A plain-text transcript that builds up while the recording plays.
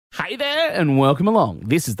Hey there and welcome along.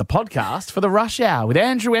 This is the podcast for the Rush Hour with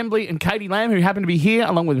Andrew Embley and Katie Lamb, who happen to be here,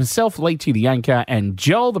 along with myself, Leachy, the anchor, and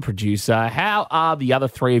Joel, the producer. How are the other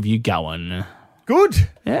three of you going? Good.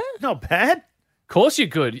 Yeah? Not bad. Of course you're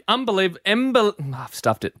good. Unbelievable. I've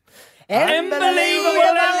stuffed it. Em-believable.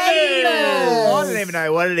 I don't even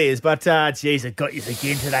know what it is, but geez, it got you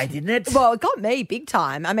again today, didn't it? Well, it got me big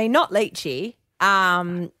time. I mean, not Leachy.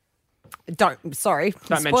 Don't Spoiler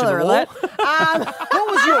mention the war. alert.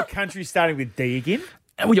 What was your country starting with D again?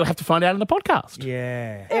 Well, you'll have to find out in the podcast.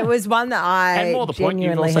 Yeah. It was one that I And more the point, you've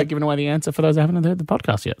genuinely also had- given away the answer for those who haven't heard the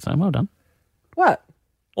podcast yet, so well done. What?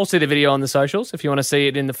 Or see the video on the socials if you want to see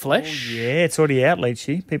it in the flesh. Yeah, it's already out,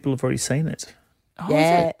 Leachy. People have already seen it.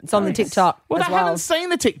 Yeah, it's on the TikTok Well, as they well. haven't seen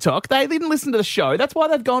the TikTok. They didn't listen to the show. That's why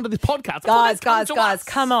they've gone to this podcast. That's why they've come to us.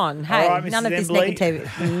 Come on. Hey, All right, none Mrs. of this Embley.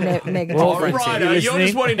 negativity. Well, Right, Friends, you're listening?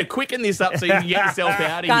 just wanting to quicken this up so you can get yourself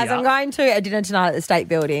out of Guys, here. I'm going to a dinner tonight at the State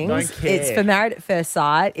Buildings. Don't care. It's for Married at First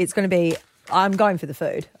Sight. It's going to be... I'm going for the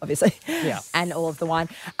food, obviously, and all of the wine.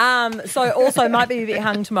 So also might be a bit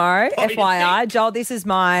hung tomorrow, FYI. Joel, this is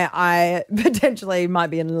I potentially might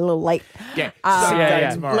be a little late. Yeah.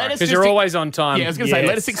 Tomorrow. Let us Because just you're always on time. Yeah, I was going to say,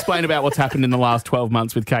 let us explain about what's happened in the last 12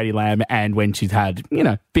 months with Katie Lamb and when she's had,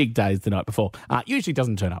 big days the night before. Usually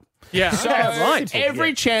doesn't turn up. Yeah, So right.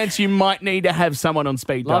 every chance you might need to have someone on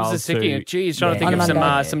speed dial. Loves the sickie. Geez, trying to think On of a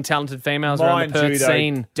Monday. some talented females around Mind the Perth you, though,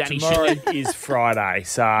 scene. Danny tomorrow Shea. is Friday,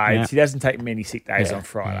 so she doesn't take many sick days on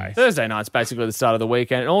Friday. Thursday night's basically the start of the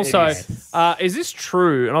weekend. And also, is this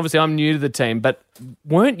true? And obviously I'm new to the team, but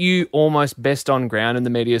weren't you almost best on ground in the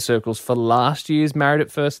media circles for last year's Married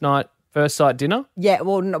at First Sight dinner? Yeah,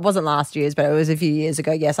 well, it wasn't last year's, but it was a few years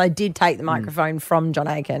ago. Yes, I did take the microphone from John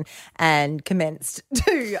Aiken and commenced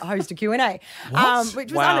to host a Q&A,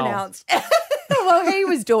 which was unannounced. Well, he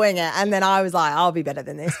was doing it, and then I was like, I'll be better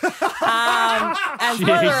than this. And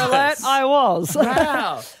spoiler alert, I was.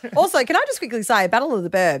 Wow. Also, can I just quickly say, Battle of the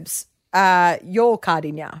Burbs, you're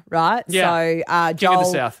Cardinia, right? Yeah. So King of the Joel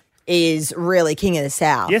South. is really King of the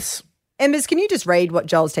South. Yes. Embers, can you just read what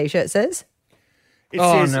Joel's T-shirt says? It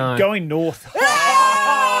Oh, says no. going north.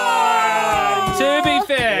 To be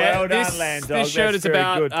fair, Well done, this Landog. shirt That's is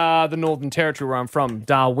very good. about the Northern Territory where I'm from,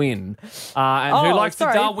 Darwin. And who likes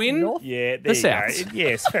sorry, the Darwin? North. Yeah, there The you South. go.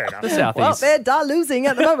 Yes, fair enough. The South Well, East. they're losing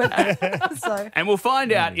at the moment. So And we'll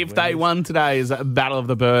find out if they won today's Battle of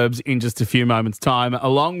the Burbs in just a few moments' time,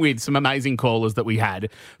 along with some amazing callers that we had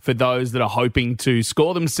for those that are hoping to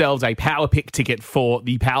score themselves a Power Pick ticket for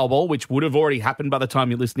the Powerball, which would have already happened by the time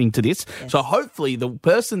you're listening to this. So hopefully the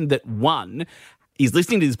person that won is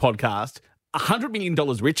listening to this podcast $100 million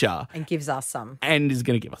richer and gives us some. and is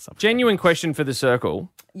going to give us something. Genuine question for the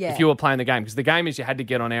circle. Yeah. If you were playing the game, because the game is you had to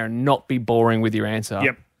get on air and not be boring with your answer.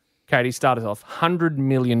 Yep. Katie, start us off. $100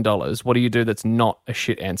 million. What do you do that's not a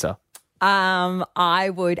shit answer?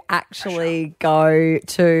 I would actually go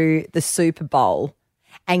to the Super Bowl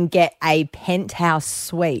and get a penthouse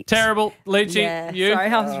suite. Terrible. Leachy, Yeah, you? sorry,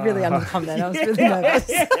 I was really underconfident. I was really nervous.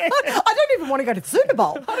 I don't even want to go to the Super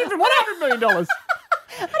Bowl. I don't even want $100 million.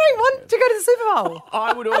 I don't want to go to the Super Bowl.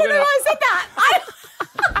 I would I don't know organise. why I said that.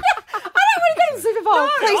 I don't want to go to the Super Bowl.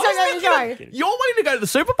 Please don't let me go. You're wanting to go to the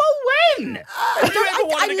Super Bowl? When? Have you ever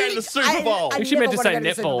wanted to go to the Super Bowl? You should meant to never say wanna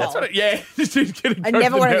go the netball. Super That's Bowl. what Yeah. I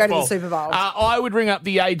never want to go to the Super Bowl. I would ring up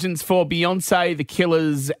the agents for Beyonce, The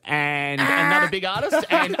Killers, and another big artist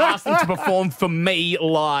and ask them to perform for me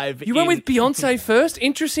live. You went with Beyonce first?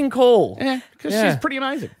 Interesting call. Yeah, because Yeah. she's pretty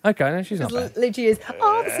amazing. Okay, no, she's not bad. Literally is,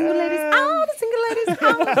 oh, the single ladies, oh, the single ladies,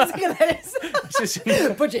 oh, the single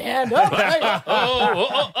ladies. Put your hand up.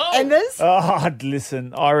 Embers? Oh,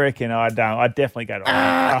 listen, I reckon I'd definitely go to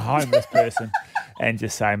a homeless person and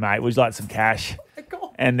just say, mate, would you like some cash?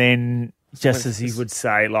 And then just as he would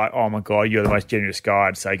say, like, oh, my God, you're the most generous guy,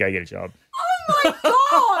 I'd say, go get a job.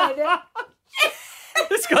 Oh, my God.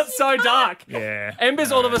 This got so dark. Yeah.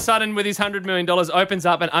 Embers all of a sudden with his $100 million opens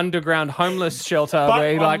up an underground homeless shelter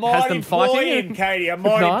where he I has might them employ fighting. him, Katie. I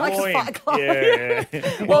might Nice. employ Like a him. Fight Club.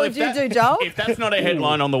 Yeah. What would you do, Joel? If that's not a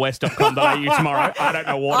headline on thewest.com.au tomorrow, I don't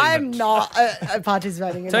know what I'm is. not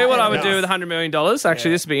participating in Tell you that. what I would do with $100 million.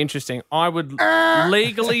 Actually, this would be interesting. I would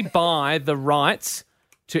legally buy the rights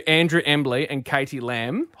to Andrew Embley and Katie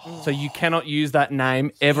Lamb, so you cannot use that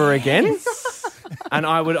name ever again. And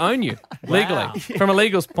I would own you legally, from a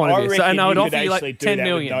legal point of I view. reckon So, and I would you offer could you actually like do 10 that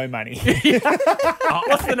million. with no money.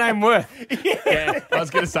 What's the name worth? Yeah, I was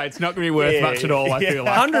going to say, it's not going to be worth much at all, I feel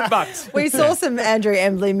like. $100. We saw some Andrew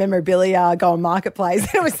Embley memorabilia go on Marketplace.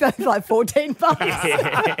 It was something like $14.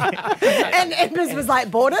 And Embers was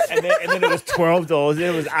like, bought it? and then it was $12.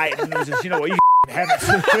 Then it was $8. And it was just, you know what, you have it.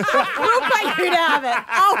 We'll pay you to have it.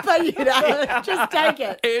 I'll pay you to have it. Just take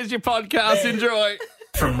it. Here's your podcast. Enjoy.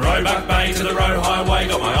 From Roebuck Bay to the Roe Highway,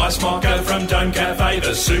 got my ice mocha from Dome Cafe,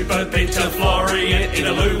 the Super Pizza Florian,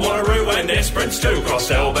 Inaloo, Wanneroo and Esperance too,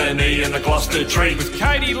 across Albany and the Gloucester Tree with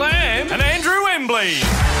Katie Lamb and Andrew Embley.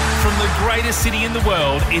 From the greatest city in the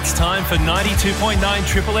world, it's time for 92.9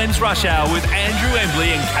 Triple M's Rush Hour with Andrew Embley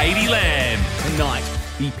and Katie Lamb. Tonight,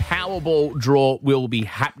 the Powerball draw will be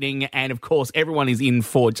happening, and of course, everyone is in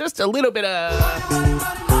for just a little bit of...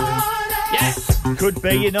 Yes. Could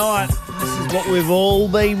be your night. This is what we've all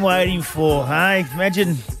been waiting for, hey?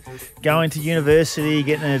 Imagine going to university,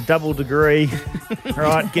 getting a double degree,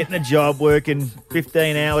 right? Getting a job, working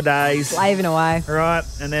 15-hour days. Slaving away. Right,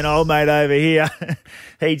 and then old mate over here,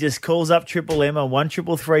 he just calls up Triple M on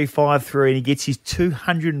 133353 and he gets his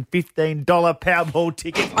 $215 Powerball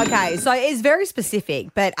ticket. Okay, so it's very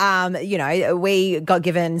specific, but, we got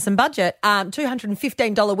given some budget.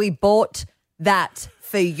 $215, we bought that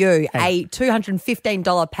for you, a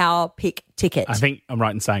 $215 Power Pick ticket. I think I'm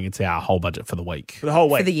right in saying it's our whole budget for the week. For the whole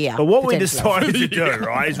week. For the year, But what we potentially. decided to do,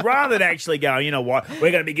 right, is rather than actually go, you know what,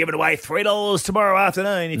 we're going to be giving away $3 tomorrow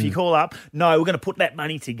afternoon if you call up. No, we're going to put that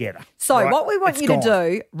money together. So right? what we want It's you gone. to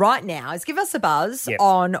do right now is give us a buzz Yep.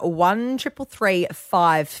 on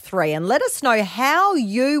 133353 and let us know how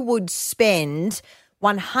you would spend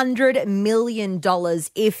 $100 million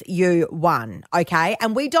if you won, okay?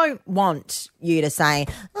 And we don't want you to say,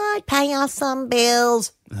 I'd pay us some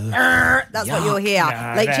bills. That's what you'll hear. No,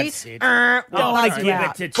 Lychee, that's it. don't Oh, wanna give do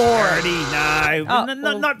that. it to charity. No, Oh, no,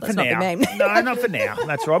 well, not for let's not be now. mean. No, not for now.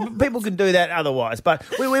 That's right. But people can do that otherwise. But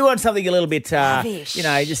we want something a little bit, Lavish.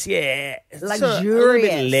 just, sort of a little bit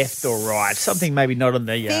Luxurious. left or right. Something maybe not on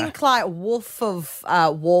the... Think like Wolf of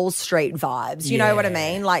Wall Street vibes. You know what I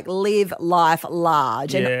mean? Like live life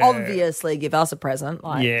large and Yeah. obviously give us a present.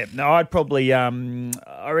 Like, Yeah, no, I'd probably,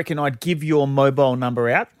 I reckon I'd give your mobile number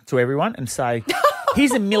out to everyone and say,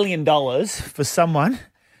 here's $1 million for someone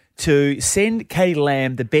to send Katie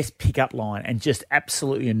Lamb the best pickup line and just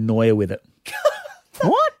absolutely annoy her with it.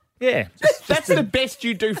 What? Yeah. That's the best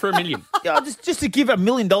you do for $1 million. Just to give $1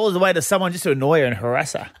 million away to someone just to annoy her and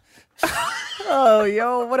harass her. Oh,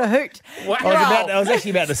 yo, what a hoot. Wow. I was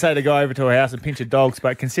actually about to say to go over to her house and pinch her dogs,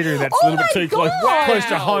 but considering that's a little bit too close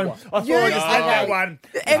to home, I thought I'd just let that one,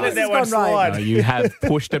 Embers let that has one gone rogue. slide. No, you have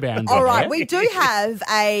pushed a boundary. All right, there. we do have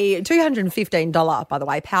a $215, by the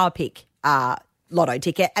way, Power Pick lotto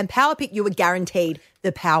ticket. And Power Pick, you were guaranteed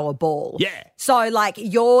the Powerball. Yeah. So, like,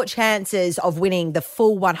 your chances of winning the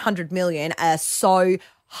full 100 million are so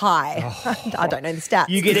high. I don't know the stats.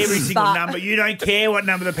 You get every single But number. You don't care what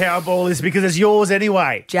number the Powerball is because it's yours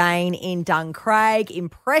anyway. Jane in Duncraig.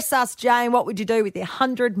 Impress us, Jane. What would you do with the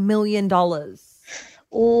 $100 million?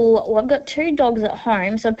 Oh, well, I've got 2 dogs at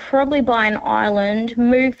home, so I'd probably buy an island,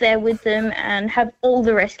 move there with them, and have all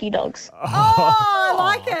the rescue dogs. Oh, I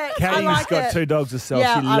like it. I Katie's like got it. 2 dogs herself.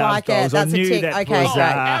 Yeah, she I loves like it. dogs. That's I a knew tick. that Okay, was great.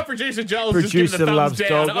 Our producer Joel's just producer giving the loves thumbs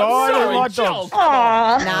down. dogs. I'm Oh, I sorry, like Joel. dogs.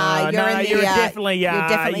 Aw. Nah, you're definitely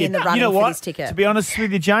in the running you know for what? this ticket. To be honest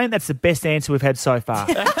with you, Jane, that's the best answer we've had so far.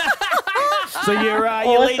 So you're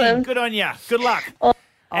Awesome. leading. Good on you. Good luck.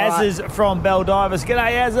 Azza's from Belldivers.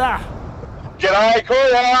 G'day, Azza. G'day,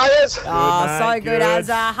 Corey. How are you? Oh, so mate, good, good.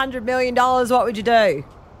 Azza. $100 million, what would you do?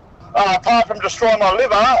 Apart from destroying my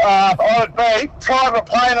liver, I would be private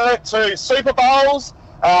planing it to Super Bowls,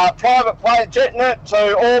 private plane jetting it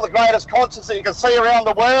to all the greatest concerts that you can see around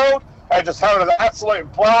the world, and just having an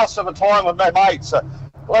absolute blast of a time with my mates.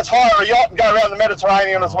 Let's hire a yacht and go around the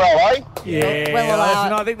Mediterranean as well, eh? Yeah, We'll allow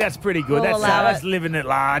listen, it. I think that's pretty good. We'll allow That's it. living it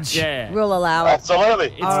large. Yeah. We'll allow it. Absolutely.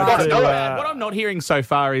 It's All not right. too do it. bad. What I'm not hearing so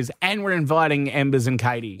far is, and we're inviting Embers and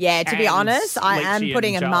Katie. Yeah, to be And honest, I am Lychee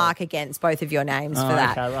putting and a Joel. mark against both of your names for Oh,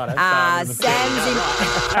 that. okay,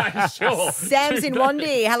 right. Sure. Sam's in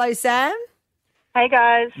Wandy. Hello, Sam. Hey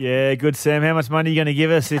guys. Yeah, good, Sam. How much money are you going to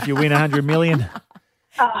give us if you win $100 million?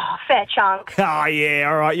 Oh, fair chunk. Oh, yeah.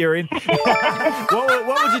 All right, you're in. what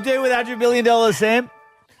would you do with $100 million, Sam?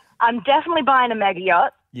 I'm definitely buying a mega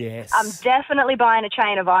yacht. Yes. I'm definitely buying a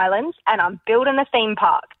chain of islands, and I'm building a theme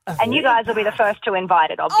park. And you guys will be the first to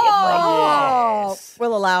invite it, obviously. Oh, Yes.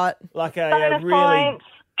 we'll allow it. Like a Bonus really points.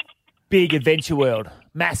 big adventure world.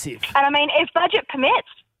 Massive. And I mean, if budget permits,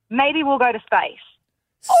 maybe we'll go to space.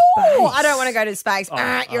 Oh, I don't want to go to space. You're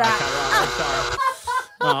out. Okay, right, I'm sorry.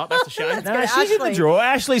 Oh, that's a shame. No, she's in the draw.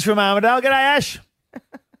 Ashley's from Armidale. G'day, Ash.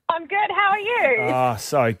 I'm good. How are you? Oh,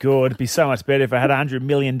 so good. It'd be so much better if I had $100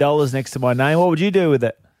 million next to my name. What would you do with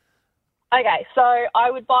it? Okay, so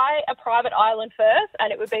I would buy a private island first,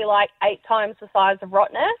 and it would be like 8 times the size of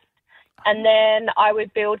Rottnest. And then I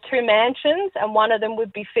would build 2 mansions, and one of them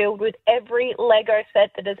would be filled with every Lego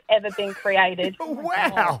set that has ever been created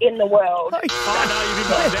in the world.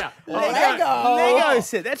 Lego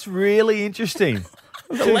set. That's really interesting.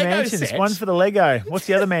 2 mansions, set. one for the Lego. What's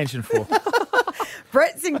the other mansion for?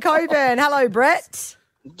 Brett's in Coburn. Hello, Brett.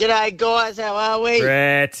 G'day, guys. How are we?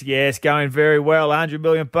 Brett, yes, going very well. $100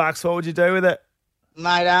 million. What would you do with it?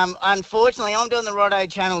 Mate, unfortunately, I'm doing the Rodo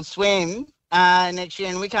Channel swim next year,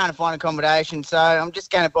 and we can't find accommodation, so I'm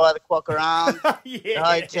just going to buy the Quokka Arm, the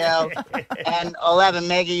hotel, and I'll have a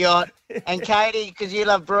mega yacht. And Katie, because you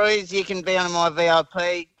love brews, you can be on my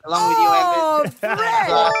VIP along with you, Embers. Brett.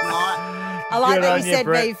 Last night. I like Good that on you you, said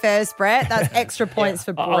Brett. me first, Brett. That's extra points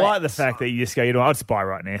for Brett. I like the fact that you just go, I'll just buy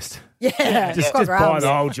right nest. Yeah, Just Quokka buy Arms.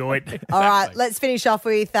 the whole joint. All right, let's finish off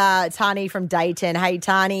with Tani from Dayton. Hey,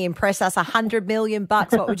 Tani, impress us. $100 million.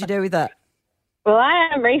 What would you do with it? Well, I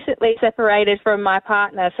am recently separated from my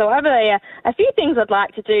partner, so I have a few things I'd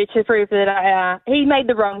like to do to prove that he made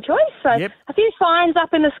the wrong choice. So a few signs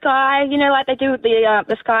up in the sky, like they do with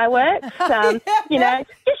the sky works,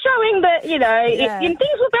 just showing that, things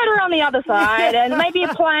were better on the other side, and maybe a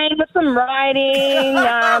plane with some writing,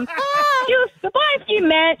 just buy a few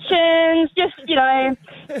mansions, just showing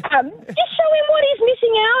what he's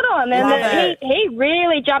missing out on. And that he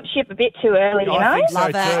really jumped ship a bit too early, I think so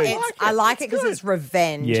Love too. it. I like it because it's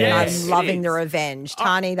revenge. Yes. And I'm loving the revenge.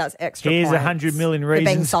 Tani, that's extra Here's points. 100 million For being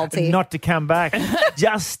reasons salty. not to come back.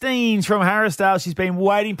 Justine's from Harrisdale. She's been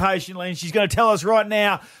waiting patiently, and she's going to tell us right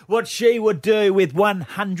now what she would do with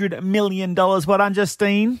 $100 million. What on,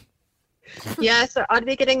 Justine? Yeah, so I'd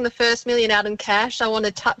be getting the first million out in cash. I want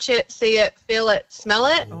to touch it, see it, feel it, smell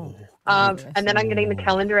it. And then I'm getting the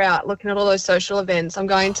calendar out, looking at all those social events. I'm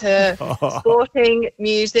going to sporting,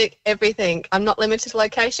 music, everything. I'm not limited to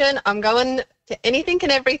location. I'm going to anything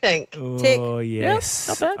and everything. Oh, yes.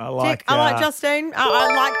 Not bad. I like Tick. I like Justine.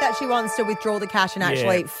 I like that she wants to withdraw the cash and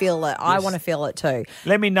actually feel it. I want to feel it too.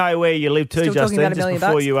 Let me know where you live too, Still talking Justine, about $1 just million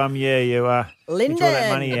before bucks? you Lyndon withdraw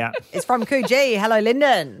that money out. is from Coogee. Hello,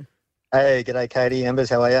 Lyndon. Hey, g'day, Katie. Embers,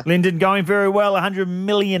 how are you? Lyndon, going very well. $100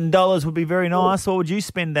 million would be very nice. What would you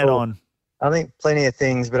spend that on? I think plenty of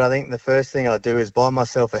things, but I think the first thing I'd do is buy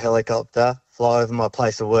myself a helicopter, fly over my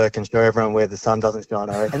place of work and show everyone where the sun doesn't shine.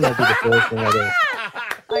 I reckon that'd be the first thing I do.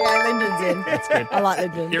 Okay, Lyndon's in. That's good. I like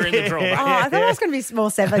Lyndon. You're in the draw, mate. I thought I was going to be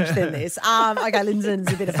more savage than this. Okay,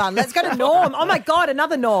 Lyndon's a bit of fun. Let's go to Norm. Oh, my God,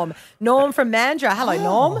 another Norm. Norm from Mandurah. Hello,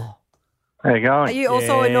 Norm. How you going? Are you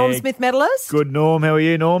also a Norm Smith medalist? Good, Norm. How are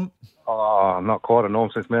you, Norm? Oh, I'm not quite a Norm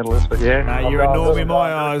Smith medalist, but yeah. No, you're a Norm in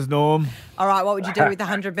my eyes, Norm. All right, what would you do with the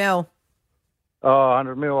 $100 million? Oh,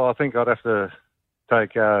 100 mil, I think I'd have to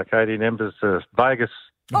take Katie and Embers to Vegas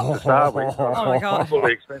to start with. Oh, my God.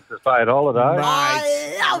 Fully expensive paid holiday.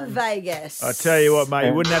 I love Vegas. I tell you what, mate,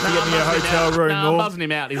 you wouldn't have to get me a hotel room, No, Norm. I'm buzzing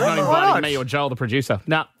him out. He's not inviting me or Joel, the producer.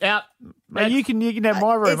 No, out. Mate, you can have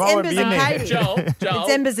my room. It's I won't Embers be in and there. Katie. Joel.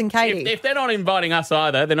 It's Embers and Katie. If they're not inviting us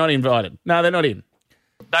either, they're not invited. No, they're not in.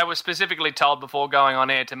 They were specifically told before going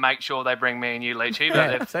on air to make sure they bring me and you, Leachy.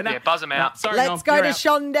 But buzz them out. Sorry, Let's Norm, go you're to out.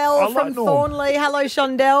 Shondell I from like Norm. Thornley. Hello,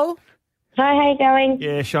 Shondell. Hi, how you going?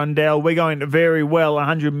 Yeah, Shondell, we're going very well.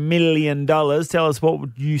 $100 million. Tell us, what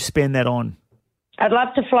would you spend that on? I'd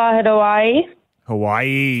love to fly to Hawaii.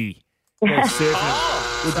 Hawaii. Go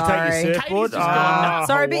surfing. Would you take Sorry. your surfboard? Katie's just gone nuts.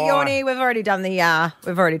 Sorry, a bit Hawaii. yawny. We've already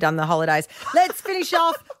done the holidays. Let's finish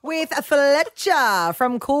off with Fletcher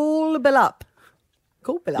from Coolbillup.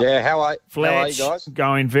 Yeah, how are you Fletch, guys?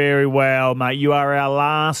 going very well, mate. You are our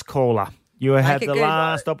last caller. You have it the good.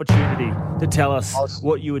 last opportunity to tell us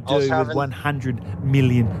what you would do with $100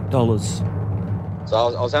 million. So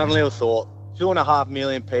I was having a little thought. 2.5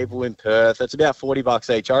 million people in Perth. That's about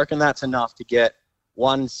 $40 each. I reckon that's enough to get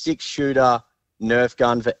one 6-shooter Nerf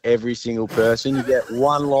gun for every single person. You get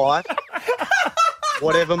one life.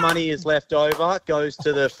 Whatever money is left over goes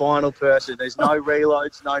to the final person. There's no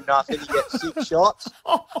reloads, no nothing. You get 6 shots,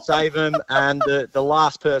 save them, and the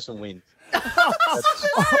last person wins.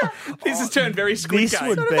 This has turned very Squid This Game.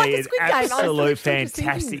 would Sort of be like a an Squid Game. I was absolute literally just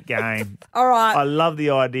fantastic game. All right. I love the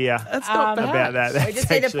idea. That's not bad. about that. we That's just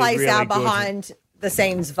need to actually place really our good. behind the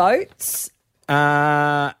scenes votes. Hang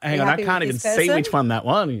on, I happy can't with even this see person? which one that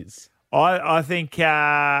one is. I think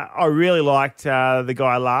I really liked the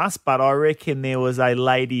guy last, but I reckon there was a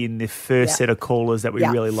lady in the first set of callers that we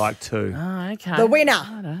Yeah. really liked too. Oh, okay. The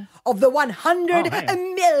winner of the $100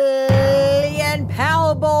 million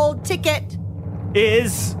Powerball ticket,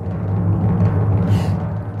 Is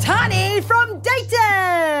Tani from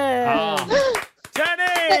Dayton.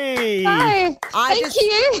 Jenny! Hey! Hi. Thank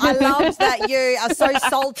you. I loved that you are so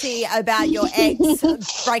salty about your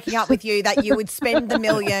ex breaking up with you that you would spend the $1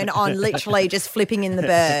 million on literally just flipping in the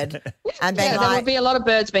bird and being Yeah, there like, will be a lot of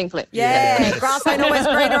birds being flipped. yeah, grass ain't always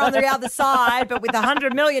greener on the other side, but with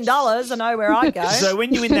 $100 million, I know where I'd go. So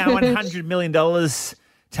when you win that $100 million,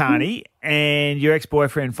 Tani, and your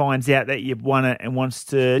ex-boyfriend finds out that you've won it and wants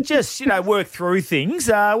to just, work through things,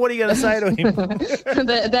 what are you going to say to him?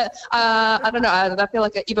 I don't know. I feel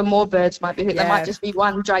like even more birds might be here. There might just be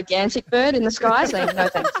one gigantic bird in the sky saying, no,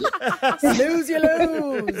 thank you. Lose, you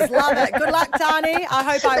lose. Love it. Good luck, Tani. I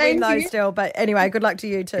hope I win those still. But anyway, good luck to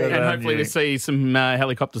you too. And hopefully we see some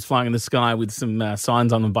helicopters flying in the sky with some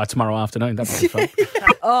signs on them by tomorrow afternoon. That'd be fun.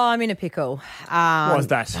 Oh, I'm in a pickle. What's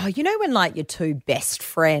that? Oh, you know when your two best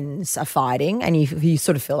friends are fighting and you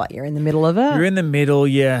sort of feel like you're in the middle of it? You're in the middle,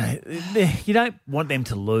 yeah. You don't want them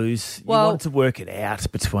to lose. You want to work it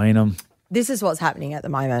out between them. This is what's happening at the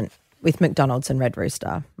moment with McDonald's and Red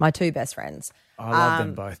Rooster, my two best friends. I love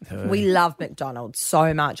them both too. We love McDonald's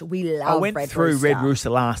so much. We love Red Rooster. I went through Red Rooster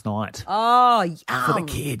last night. Oh, yum. For the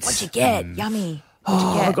kids. What'd you get? Yummy.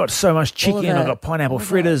 I got so much chicken. I got pineapple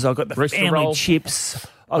fritters. I got the Rooster family roll. chips.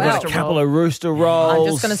 I got a couple of rooster rolls.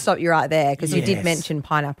 I'm just going to stop you right there because you did mention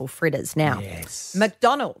pineapple fritters. Now,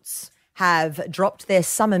 McDonald's have dropped their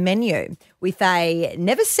summer menu with a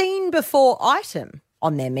never-seen-before item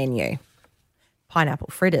on their menu. Pineapple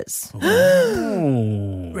fritters.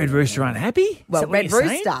 Red Rooster unhappy? Well, Red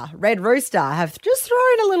Rooster have just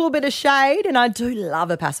thrown a little bit of shade, and I do love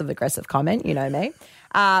a passive-aggressive comment, you know me.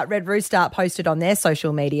 Red Rooster posted on their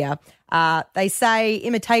social media, they say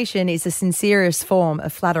imitation is the sincerest form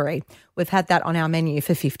of flattery. We've had that on our menu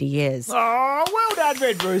for 50 years. Oh, well done,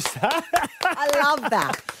 Red Rooster. I love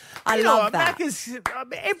that. I love that. Macca's,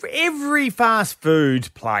 every fast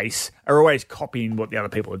food place are always copying what the other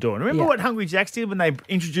people are doing. Remember what Hungry Jack's did when they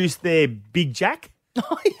introduced their Big Jack?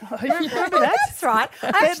 Remember that? That's right.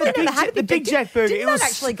 I actually never had the Big Jack burger. Didn't that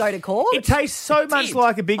actually go to court? It tastes so much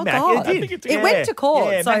like a Big Mac. God. It did. It went to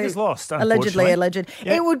court. Yeah, so Macca's lost, allegedly.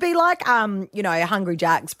 Yeah. It would be like, Hungry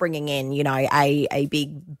Jack's bringing in, a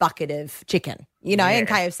big bucket of chicken. And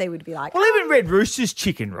KFC would be like, well, even Red Rooster's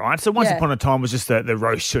chicken, right? So once upon a time was just the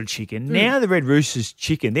roasted chicken. Now the Red Rooster's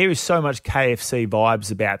chicken, there is so much KFC vibes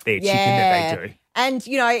about their chicken that they do. And,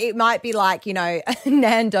 it might be like,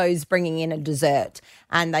 Nando's bringing in a dessert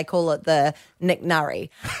and they call it the McNurry.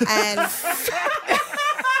 And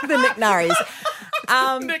the McNurries.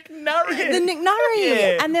 McNurry. The McNurry.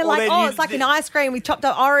 Yeah. And they're like, it's like an ice cream with chopped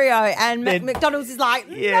up Oreo. And McDonald's is like,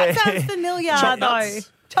 that sounds familiar, though.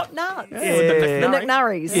 Chopped nuts. Yeah. The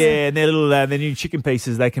McNurries. Yeah, and their little their new chicken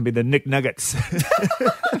pieces, they can be the Nick Nuggets.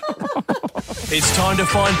 It's time to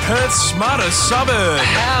find Perth's smartest suburb.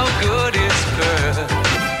 How good is Perth?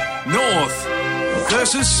 North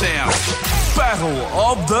versus South. Battle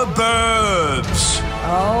of the Burbs.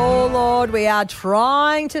 Oh, Lord, we are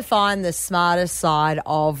trying to find the smartest side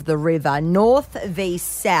of the river. North v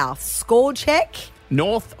South. Score check.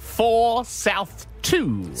 North 4, South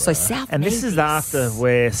 2. So South And this is after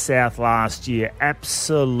where South last year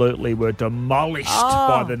absolutely were demolished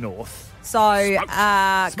by the North. So,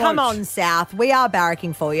 come on, South. We are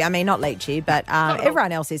barracking for you. I mean, not Leachy, but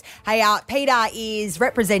everyone else is. Hey, Peter is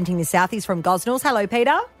representing the South. He's from Gosnells. Hello,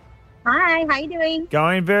 Peter. Hi, how you doing?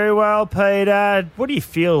 Going very well, Peter. What do you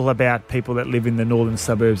feel about people that live in the northern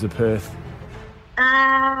suburbs of Perth?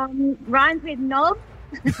 Rhymes with knob.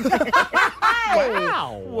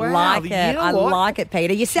 Wow. Like it. I like it,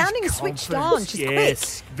 Peter. You're sounding switched on. Just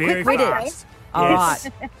yes, quick. very Quick-witted. fast. All Yes.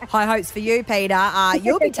 right. High hopes for you, Peter.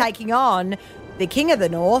 You'll be taking on the King of the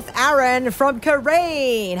North, Aaron from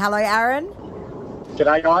Kareen. Hello, Aaron.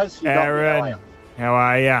 G'day, guys. Aaron, how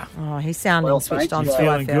are you? Oh, he's sounding switched on too, I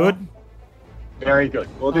Feeling feel. good? Very good.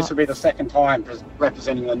 Well, this will be the second time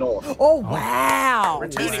representing the North. Oh, wow.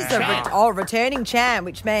 This is a returning champ,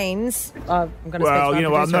 which means I'm going to speak to Well, my you know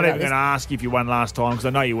what? I'm producer not about even going to ask if you won last time because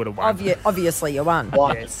I know you would have won. Obviously, you won.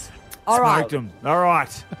 Yes. All right. Smoked them. All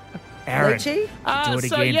right. Aaron, Leachy? do it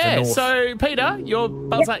again for North. So Peter, your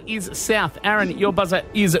buzzer is South. Aaron, your buzzer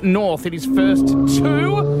is North. It is first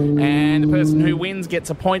 2, and the person who wins gets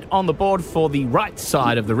a point on the board for the right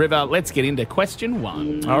side of the river. Let's get into question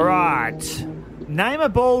 1. All right. Name a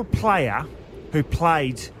bald player who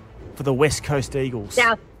played for the West Coast Eagles.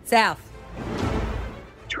 South.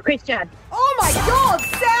 Chris Judd. Oh, my God,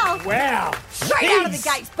 South. Wow. Straight out of the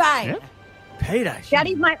gates, bang. Yeah. Peter. Judd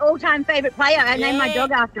is my all-time favourite player. I named my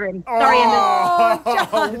dog after him. Oh, Sorry,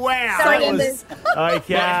 Embers. wow. Sorry, That was- Embers.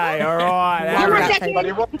 Okay, all right. But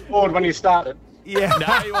he wasn't bored when he started. Yeah. No,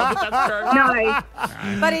 he wasn't. That's true.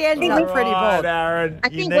 No. But he ended up pretty Right, bored. Aaron. I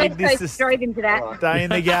think West Coast drove him to that. Stay in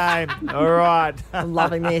the game. All right. I'm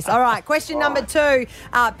loving this. All right, question number 2.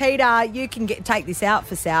 Peter, you can take this out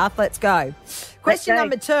for South. Let's go. Question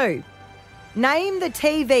number 2. Name the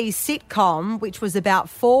TV sitcom which was about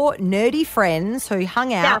 4 nerdy friends who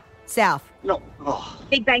hung out. South. No. Oh.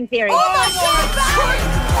 Big Bang Theory. Oh, my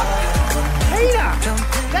God! Peter,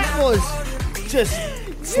 that was just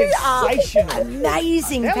sensational.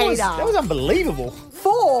 Amazing, That was, Peter. that was unbelievable.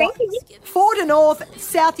 4. 4 to North.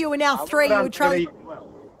 South, you are now 3. Well You were done, trying. Peter.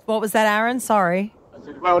 What was that, Aaron? Sorry. I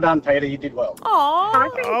said, well done, Peter. You did well.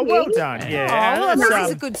 Oh, well done. Yeah. Oh, well, That's,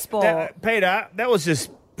 he's a good sport. Peter, that was just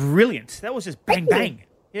brilliant. That was just bang, bang.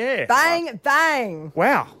 Yeah. Bang, bang.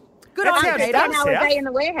 Wow. Good on you, Peter. 1 hour day in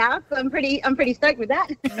the warehouse. I'm pretty stoked with that.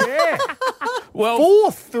 Yeah. Well,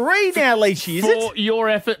 4-3 now, Leachy, is for it? your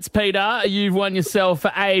efforts, Peter, you've won yourself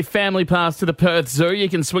a family pass to the Perth Zoo. You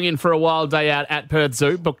can swing in for a wild day out at Perth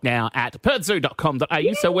Zoo. Book now at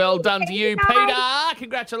perthzoo.com.au. So well done to you, Peter.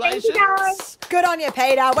 Congratulations. Good on you,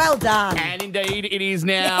 Peter. Well done. And indeed, it is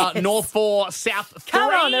now North 4, South 3.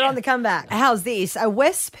 Come on, they're on the comeback. How's this? A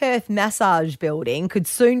West Perth massage building could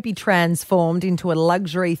soon be transformed into a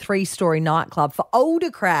luxury 3-story nightclub for older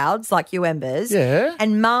crowds like you, Embers. Yeah.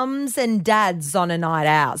 And mums and dads on a night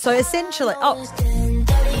out. So essentially,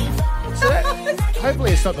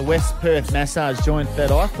 Hopefully it's not the West Perth massage joint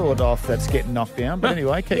that I thought of that's getting knocked down. But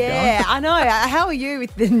anyway, keep yeah, I know. How are you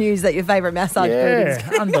with the news that your favourite massage going.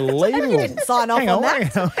 building's Yeah, unbelievable. You didn't sign off on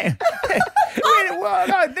that. Hang on. Well,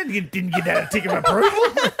 no, then you didn't get that ticket of approval.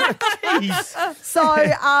 Jeez. So,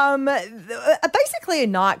 basically a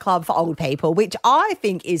nightclub for old people, which I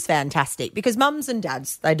think is fantastic because mums and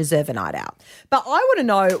dads, they deserve a night out. But I want to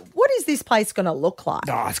know, what is this place going to look like?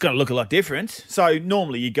 Oh, it's going to look a lot different. So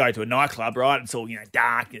normally you go to a nightclub, right? It's all,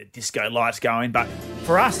 dark, disco lights going. But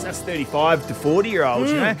for us, that's 35 to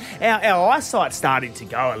 40-year-olds, Our eyesight's starting to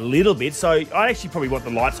go a little bit. So I actually probably want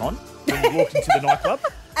the lights on when you walk into the nightclub.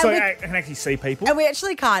 So I can actually see people. And we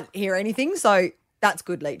actually can't hear anything, so that's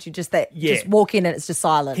good, Leach. You just walk in and it's just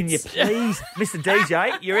silence. Can you please, Mr.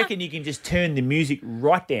 DJ, you reckon you can just turn the music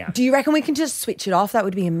right down? Do you reckon we can just switch it off? That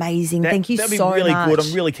would be amazing. Thank you so much. That'd be really good.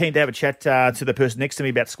 I'm really keen to have a chat to the person next to me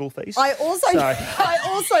about school fees. I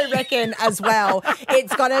also reckon as well,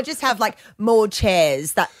 it's going to just have like more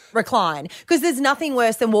chairs that recline, because there's nothing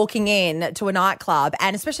worse than walking in to a nightclub,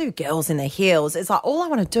 and especially with girls in their heels, it's like all I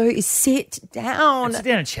want to do is sit down. Sit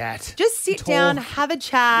down and chat. Just sit down, have a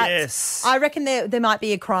chat. Yes. I reckon there might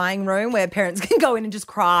be a crying room where parents can go in and just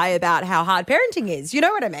cry about how hard parenting is. You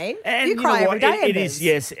know what I mean? And you cry every day. It is,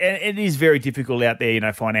 yes. And it is very difficult out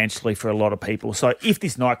there, financially for a lot of people. So if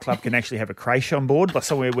this nightclub can actually have a creche on board, like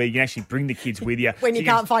somewhere where you can actually bring the kids with you. When you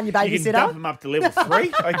can't find your babysitter. You can dump them up to level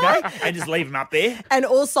 3, okay? And just leave them up there. And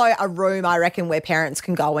also a room, I reckon, where parents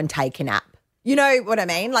can go and take a nap. You know what I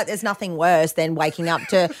mean? Like, there's nothing worse than waking up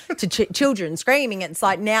to children screaming. It's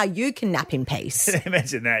like, now you can nap in peace.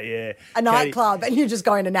 Imagine that, yeah. A nightclub and you're just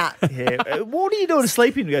going to nap. Yeah. What are you doing to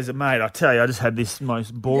sleep in? He goes, mate, I tell you, I just had this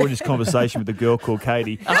most boringest conversation with a girl called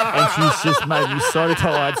Katie, and she's just made me so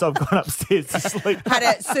tired, so I've gone upstairs to sleep. Had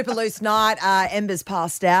a super loose night. Embers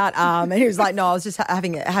passed out, and he was like, no, I was just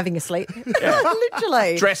having a sleep.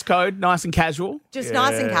 Literally. Dress code, nice and casual. Just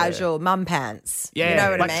nice and casual, mum pants. Yeah, you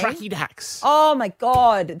know what like I mean? tracky dacks. Oh my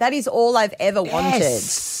God, that is all I've ever wanted,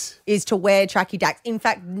 is to wear tracky dacks. In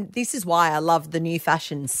fact, this is why I love the new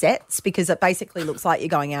fashion sets, because it basically looks like you're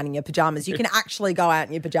going out in your pajamas. You can actually go out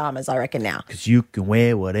in your pajamas, I reckon, now. Because you can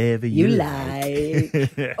wear whatever you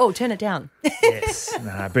like. Oh, turn it down. Yes.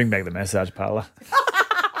 No, bring back the massage parlour.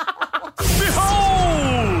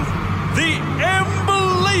 Behold! The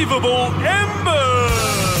Em-believable Embers!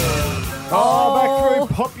 Oh, back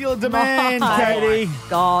through popular demand, Katie.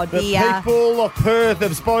 God, the people of Perth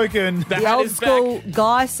have spoken. The old school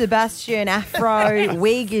Guy Sebastian afro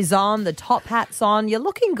wig is on, the top hat's on. You're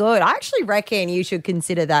looking good. I actually reckon you should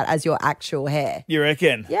consider that as your actual hair. You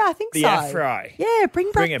reckon? Yeah, I think the so. The afro. Yeah, bring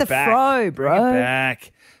back the fro, bro. Bring it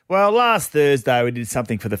back. Well, last Thursday we did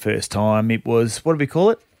something for the first time. It was, what do we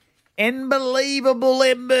call it? Em-believable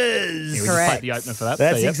Embers. Yeah, we just played the opener for that.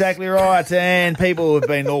 That's exactly right. And people have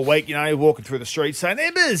been all week, walking through the streets saying,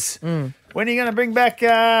 Embers, when are you going to bring back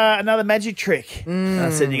another magic trick? And I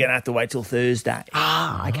said, you're going to have to wait till Thursday.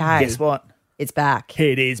 Ah, okay. Guess what? It's back.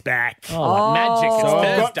 It is back. Oh, like magic. It's So I've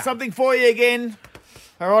Thursday. got something for you again.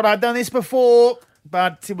 All right, I've done this before,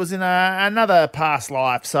 but it was in another past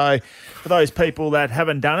life. So for those people that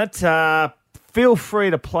haven't done it, feel free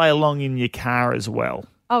to play along in your car as well.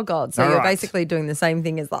 Oh, God. So All you're right. basically doing the same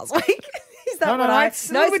thing as last week? Is that No, what it's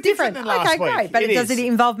a No, little it's bit different than last Okay, week. great. But It does is. it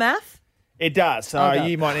involve math? It does. So Oh, God.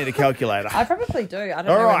 you might need a calculator. I probably do. I don't All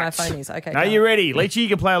know where right. my phone is. Okay. Now go you on. ready? Leachy, you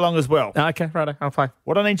can play along as well. Okay, righto. I'll play.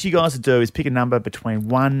 What I need you guys to do is pick a number between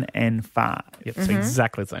 1 and 5. Yep, it's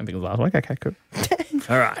exactly the same thing as last week. Okay, cool.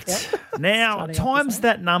 All right. Now, times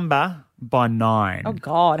that number by 9. Oh,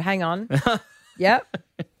 God. Hang on. Yep.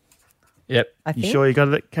 Yep. I You think. sure you got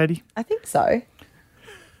it, Katie? I think so.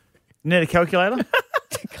 Need a calculator?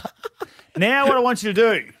 Now what I want you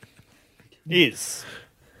to do is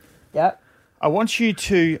Yep. I want you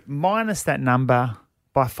to minus that number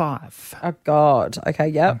by 5. Oh, God. Okay.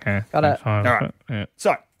 Yep. Okay. Got it. Fine. All right. Yeah.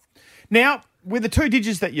 So, now, with the 2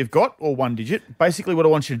 digits that you've got, or 1 digit, basically what I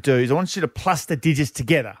want you to do is I want you to plus the digits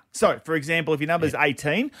together. So, for example, if your number is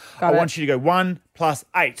 18, Got I it. want you to go 1 plus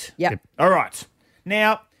 8. Yep. All right.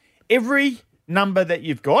 Now, every number that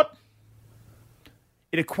you've got,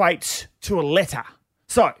 it equates to a letter.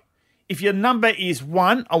 So, if your number is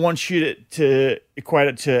 1, I want you to equate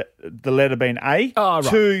it to the letter being A, Oh, right.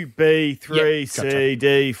 2, B, 3, Yep, C, gotcha.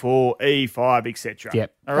 D, 4, E, 5, etc.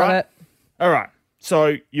 Yep. All Got right. it. All right.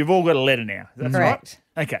 So you've all got a letter now. That's Correct.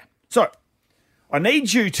 right. Okay. So I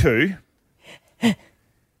need you to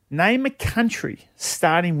name a country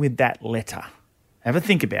starting with that letter. Have a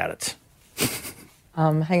think about it.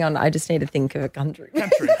 Hang on. I just need to think of a country.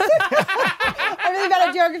 Country. I'm really bad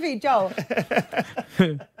at geography, Joel.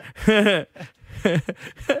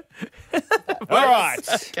 All right.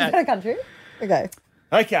 Is that a country? Okay.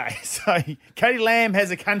 Okay. So Katie Lamb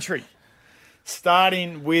has a country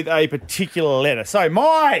starting with a particular letter. So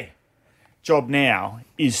my job now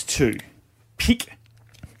is to pick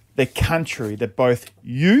the country that both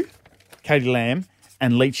you, Katie Lamb,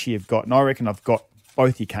 and Leachy have got. And I reckon I've got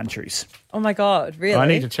both your countries. Oh, my God. Really? I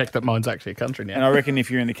need to check that mine's actually a country And now. I reckon if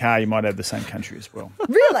you're in the car, you might have the same country as well.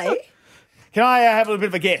 Really? Can I have a little bit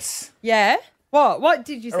of a guess? Yeah. What? What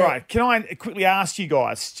did you say? All right. Can I quickly ask you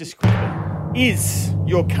guys, just quickly, is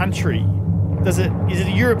your country, is it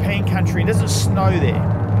a European country? Does it snow there?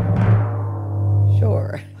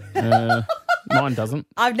 Sure. Mine doesn't.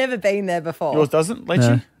 I've never been there before. Yours doesn't,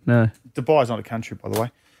 Leachy? No. Dubai's not a country, by the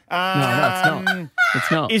way. No, it's not.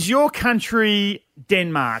 It's not. Is your country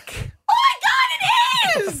Denmark? Oh, my God,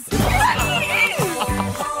 it is!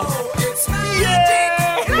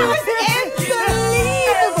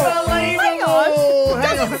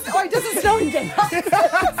 Does it snow in Denmark?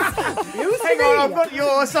 Hang on, I've got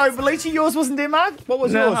yours. So, Leachy, yours wasn't Denmark? What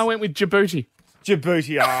was No, yours? I went with Djibouti.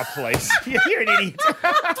 Djibouti, please. You're an idiot.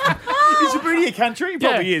 Is Djibouti a country?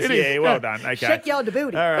 Probably Yeah, is. it is. Yeah, well done. Okay. Check your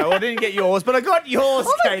Djibouti. All right, well, I didn't get yours, but I got yours,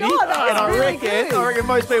 Oh, my Katie. God, that was and really good. I reckon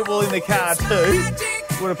most people in the car too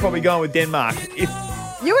would have probably gone with Denmark.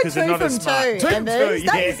 You were 'Cause they're 2 not from as smart. 2, 2 from Embers. 2,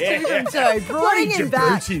 That is yeah. 2 from 2. Bloody Bring him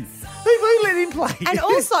back. Djibouti. Who let him play? And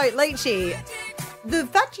also, Leachy, the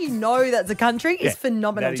fact you know that's a country is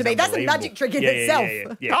phenomenal that to is me. That's a unbelievable. magic trick in Yeah,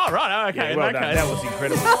 itself. Yeah. Oh, right. Okay. Yeah, well in that done. case. That was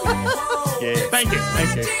incredible. Yeah. Thank you.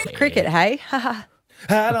 Thank you. Cricket, hey? I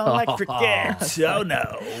don't like cricket. Oh,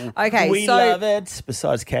 no. Okay, We so- love it,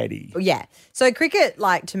 besides Katie. Yeah. So cricket,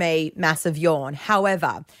 like, to me, massive yawn.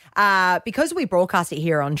 However, because we broadcast it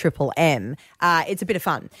here on Triple M, it's a bit of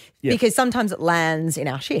fun because sometimes it lands in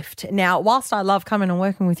our shift. Now, whilst I love coming and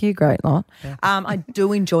working with you, great lot, I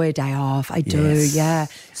do enjoy a day off. I do, yeah.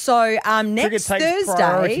 So next Cricket takes Thursday,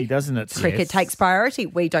 priority, doesn't it? Cricket Yes. takes priority.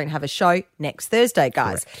 We don't have a show next Thursday,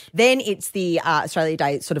 guys. Then it's the Australia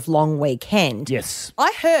Day sort of long weekend. Yes.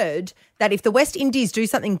 I heard that if the West Indies do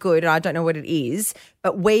something good, and I don't know what it is,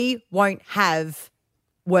 but we won't have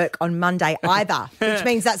work on Monday either, which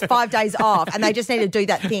means that's 5 days off, and they just need to do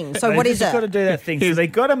that thing. So what is They've it? got to do that thing. So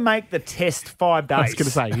they've got to make the test 5 days. I was going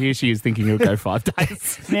to say, here she is thinking it'll go 5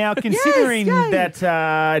 days. Now, considering that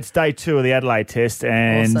it's day 2 of the Adelaide Test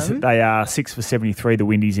and Awesome. they are 6 for 73, the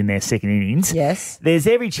Windies in their second innings, Yes. there's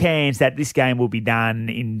every chance that this game will be done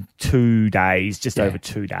in 2 days, just over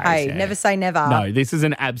 2 days. Hey, never say never. No, this is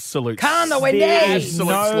an absolute. Come on, the Windies! There's Absolute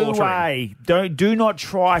no slaughtering. way. Do not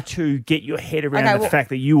try to get your head around Okay, the well, fact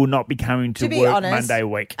that you will not be coming to To be work honest, Monday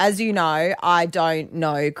week. as you know, I don't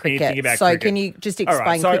know cricket. Anything about so cricket. can you just All explain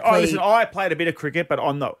right, so quickly? listen, I played a bit of cricket, but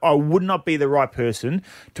I would not be the right person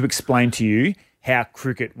to explain to you how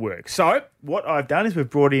cricket works. So what I've done is we've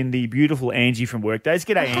brought in the beautiful Angie from Workdays.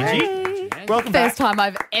 G'day, Angie. Welcome back. First time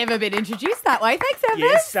I've ever been introduced that way. Thanks, Embers.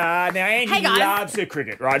 Yes, now Angie Hey, guys. loves her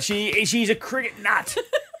cricket, right? She's a cricket nut.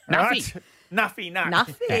 Right? Nuffy nut.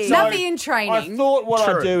 Nuffy. Nuffy in training. I thought what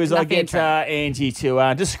I'd do is I'd Nuffy in get Angie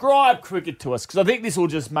to describe cricket to us because I think this will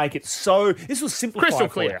just make it this will simplify Crystal it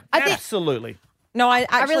for clear. you. I think- Absolutely. no, I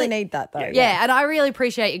actually really- need that though. Yeah, and I really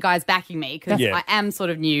appreciate you guys backing me because Yeah. I am sort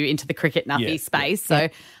of new into the cricket nuffy Yeah. space. So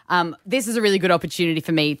this is a really good opportunity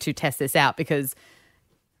for me to test this out because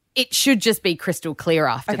It should just be crystal clear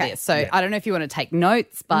after Okay. this. So I don't know if you want to take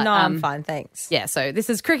notes, but No, I'm fine, thanks. Yeah, so this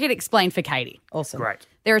is cricket explained for Katie. Awesome. Great.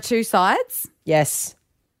 There are two sides, Yes.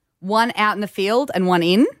 one out in the field and one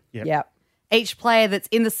in. Yep. Each player that's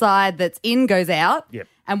in the side that's in goes out. Yep.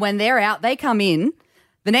 And when they're out, they come in.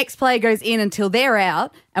 The next player goes in until they're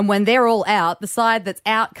out. And when they're all out, the side that's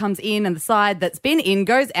out comes in and the side that's been in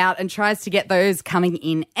goes out and tries to get those coming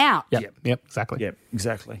in out. Yep, exactly. Yep,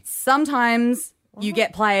 exactly. Sometimes you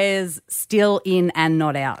get players still in and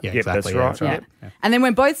not out. Yeah, Yep, exactly. that's right. Yeah. Yep. And then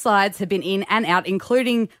when both sides have been in and out,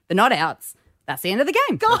 including the not outs, that's the end of the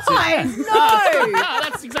game. Guys, no.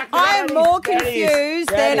 That's exactly I am more confused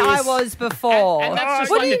than I is- was before. And that's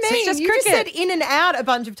just what like do you the team- mean? just You just said cricket. in and out a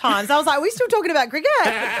bunch of times. I was like, are we still talking about cricket?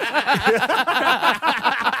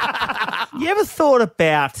 You ever thought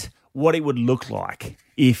about what it would look like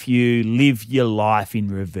if you live your life in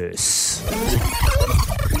reverse?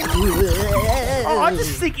 I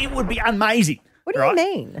just think it would be amazing. What do you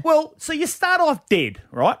mean? Well, so you start off dead,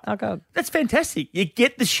 right? Oh, God. That's fantastic. You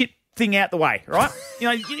get the shit thing out the way, right?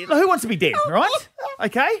 Who wants to be dead, right?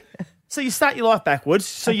 Okay? So you start your life backwards,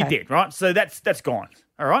 so you're Okay. dead, right? So that's gone,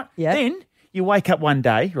 all right? Yeah. Then you wake up one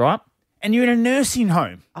day, right? And you're in a nursing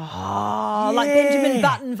home. Oh, like Benjamin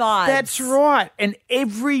Button vibes. That's right. And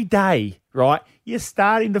every day, right, you're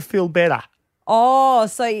starting to feel better. Oh,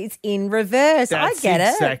 so it's in reverse. That's I get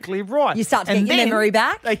it. exactly right. You start to And get your then memory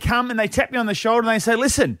back. They come and they tap you on the shoulder and they say,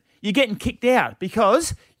 listen, you're getting kicked out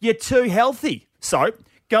because you're too healthy. So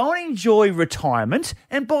go and enjoy retirement.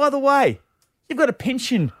 And by the way, you've got a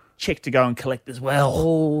pension check to go and collect as well.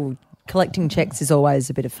 Oh, collecting checks is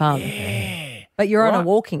always a bit of fun. Yeah. But you're on a Right.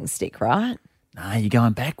 walking stick, right? No, you're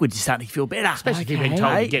going backwards. You're starting to feel better. Especially if you've been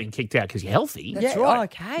told you're getting kicked out because you're healthy. That's yeah. right. Oh,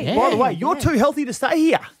 okay. Yeah. By the way, you're too healthy to stay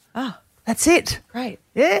here. Oh, That's it. great.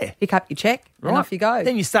 Yeah. Pick up your check and Right. off you go.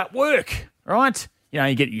 Then you start work, right?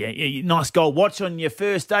 You get your nice gold watch on your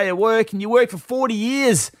first day of work and you work for 40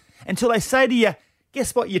 years until they say to you,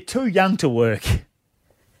 guess what, you're too young to work.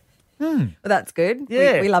 Well, that's good.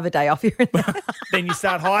 Yeah. We love a day off here and there. Then you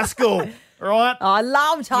start high school, right? Oh, I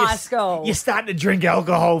loved high You- school. You're starting to drink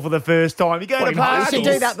alcohol for the first time. You go to You parties. should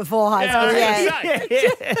do that before high school,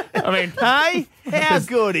 yeah. I mean, hey, how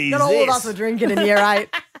good is Not all this? of us were drinking in year 8.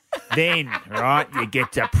 Then, right, you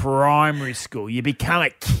get to primary school. You become a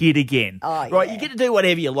kid again. Oh, right, yeah. you get to do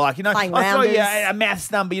whatever you like. Playing I throw you rounders. a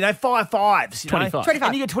maths number, 5 5s. 25. 25.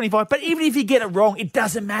 And you get 25. But even if you get it wrong, it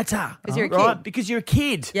doesn't matter. 'Cause you're a right? kid. Because you're a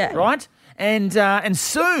kid. Yeah. Right? And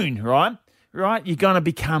soon, right, you're going to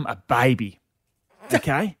become a baby.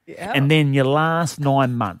 Okay? Yeah. And then your last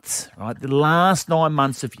 9 months, right? The last 9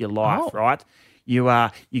 months of your life, right? You're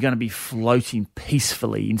going to be floating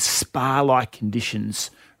peacefully in spa-like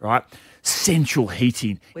conditions, right? Central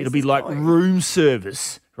heating. Where's It'll be this like going? room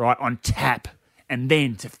service, right, on tap. And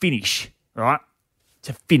then to finish, right?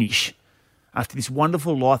 To finish, after this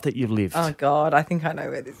wonderful life that you've lived, Oh, God, I think I know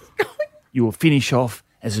where this is going. you will finish off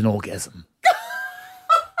as an orgasm.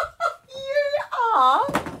 You are.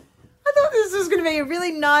 I thought this was going to be a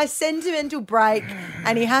really nice sentimental break,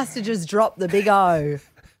 and he has to just drop the big O.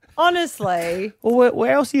 Honestly. Well,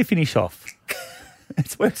 where else do you finish off?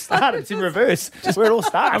 It's where it started. It's in reverse. It's where it all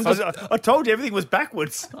starts. I told you everything was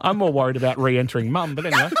backwards. I'm more worried about re-entering mum, but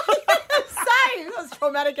anyway. Same. That's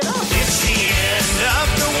traumatic enough. It's the end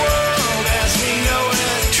of the world as we know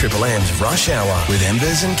it. Triple M's Rush Hour with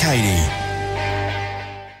Embers and Katie.